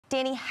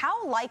Dani,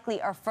 how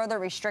likely are further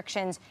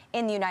restrictions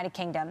in the United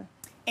Kingdom?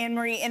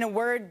 Anne-Marie, in a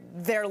word,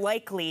 they're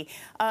likely.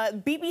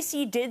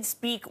 BBC did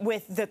speak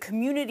with the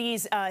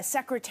community's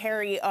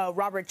secretary,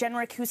 Robert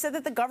Jenrick, who said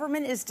that the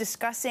government is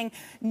discussing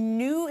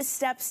new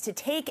steps to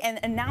take, and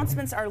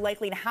announcements are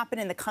likely to happen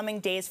in the coming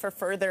days for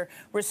further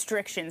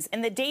restrictions.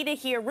 And the data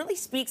here really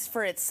speaks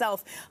for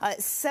itself.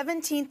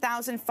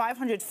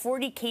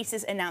 17,540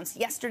 cases announced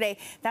yesterday.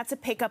 That's a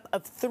pickup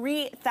of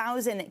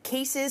 3,000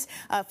 cases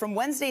from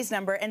Wednesday's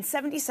number, and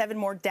 77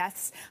 more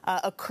deaths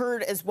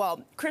occurred as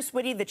well. Chris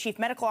Whitty, the chief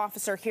medical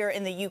officer here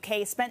in the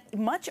UK, spent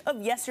much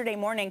of yesterday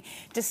morning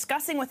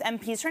discussing with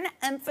MPs, trying to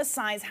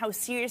emphasize how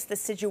serious the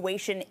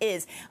situation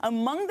is.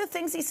 Among the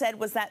things he said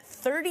was that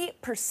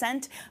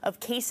 30% of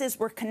cases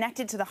were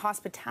connected to the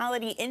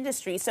hospitality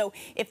industry. So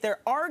if there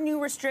are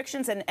new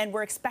restrictions, and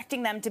we're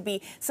expecting them to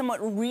be somewhat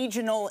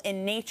regional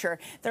in nature,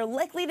 they're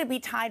likely to be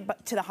tied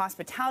to the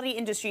hospitality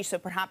industry, so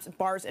perhaps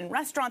bars and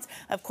restaurants.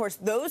 Of course,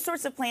 those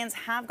sorts of plans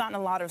have gotten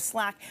a lot of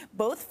slack,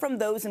 both from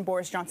those in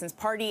Boris Johnson's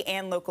party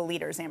and local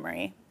leaders,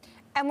 Anne-Marie.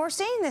 And we're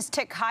seeing this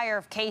tick higher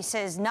of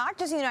cases, not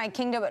just in the United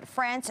Kingdom, but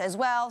France as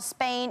well,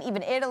 Spain,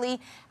 even Italy.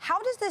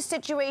 How does this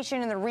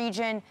situation in the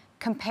region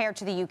compare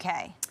to the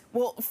UK?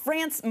 Well,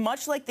 France,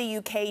 much like the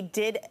UK,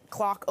 did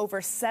clock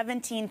over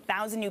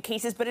 17,000 new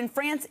cases. But in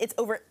France, it's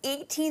over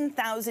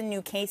 18,000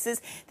 new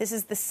cases. This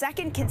is the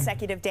second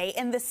consecutive day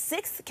and the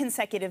sixth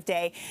consecutive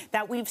day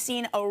that we've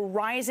seen a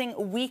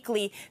rising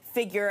weekly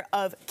figure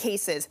of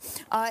cases.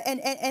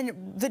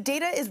 And the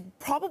data is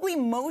probably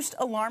most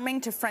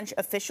alarming to French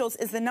officials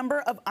is the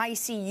number of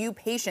ICU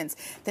patients.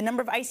 The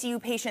number of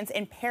ICU patients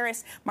in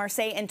Paris,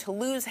 Marseille, and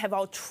Toulouse have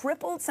all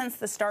tripled since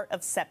the start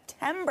of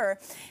September.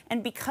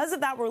 And because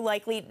of that, we're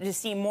likely to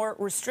see more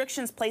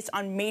restrictions placed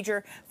on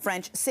major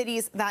French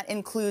cities. That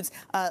includes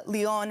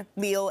Lyon,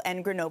 Lille,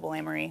 and Grenoble,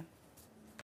 Anne-Marie.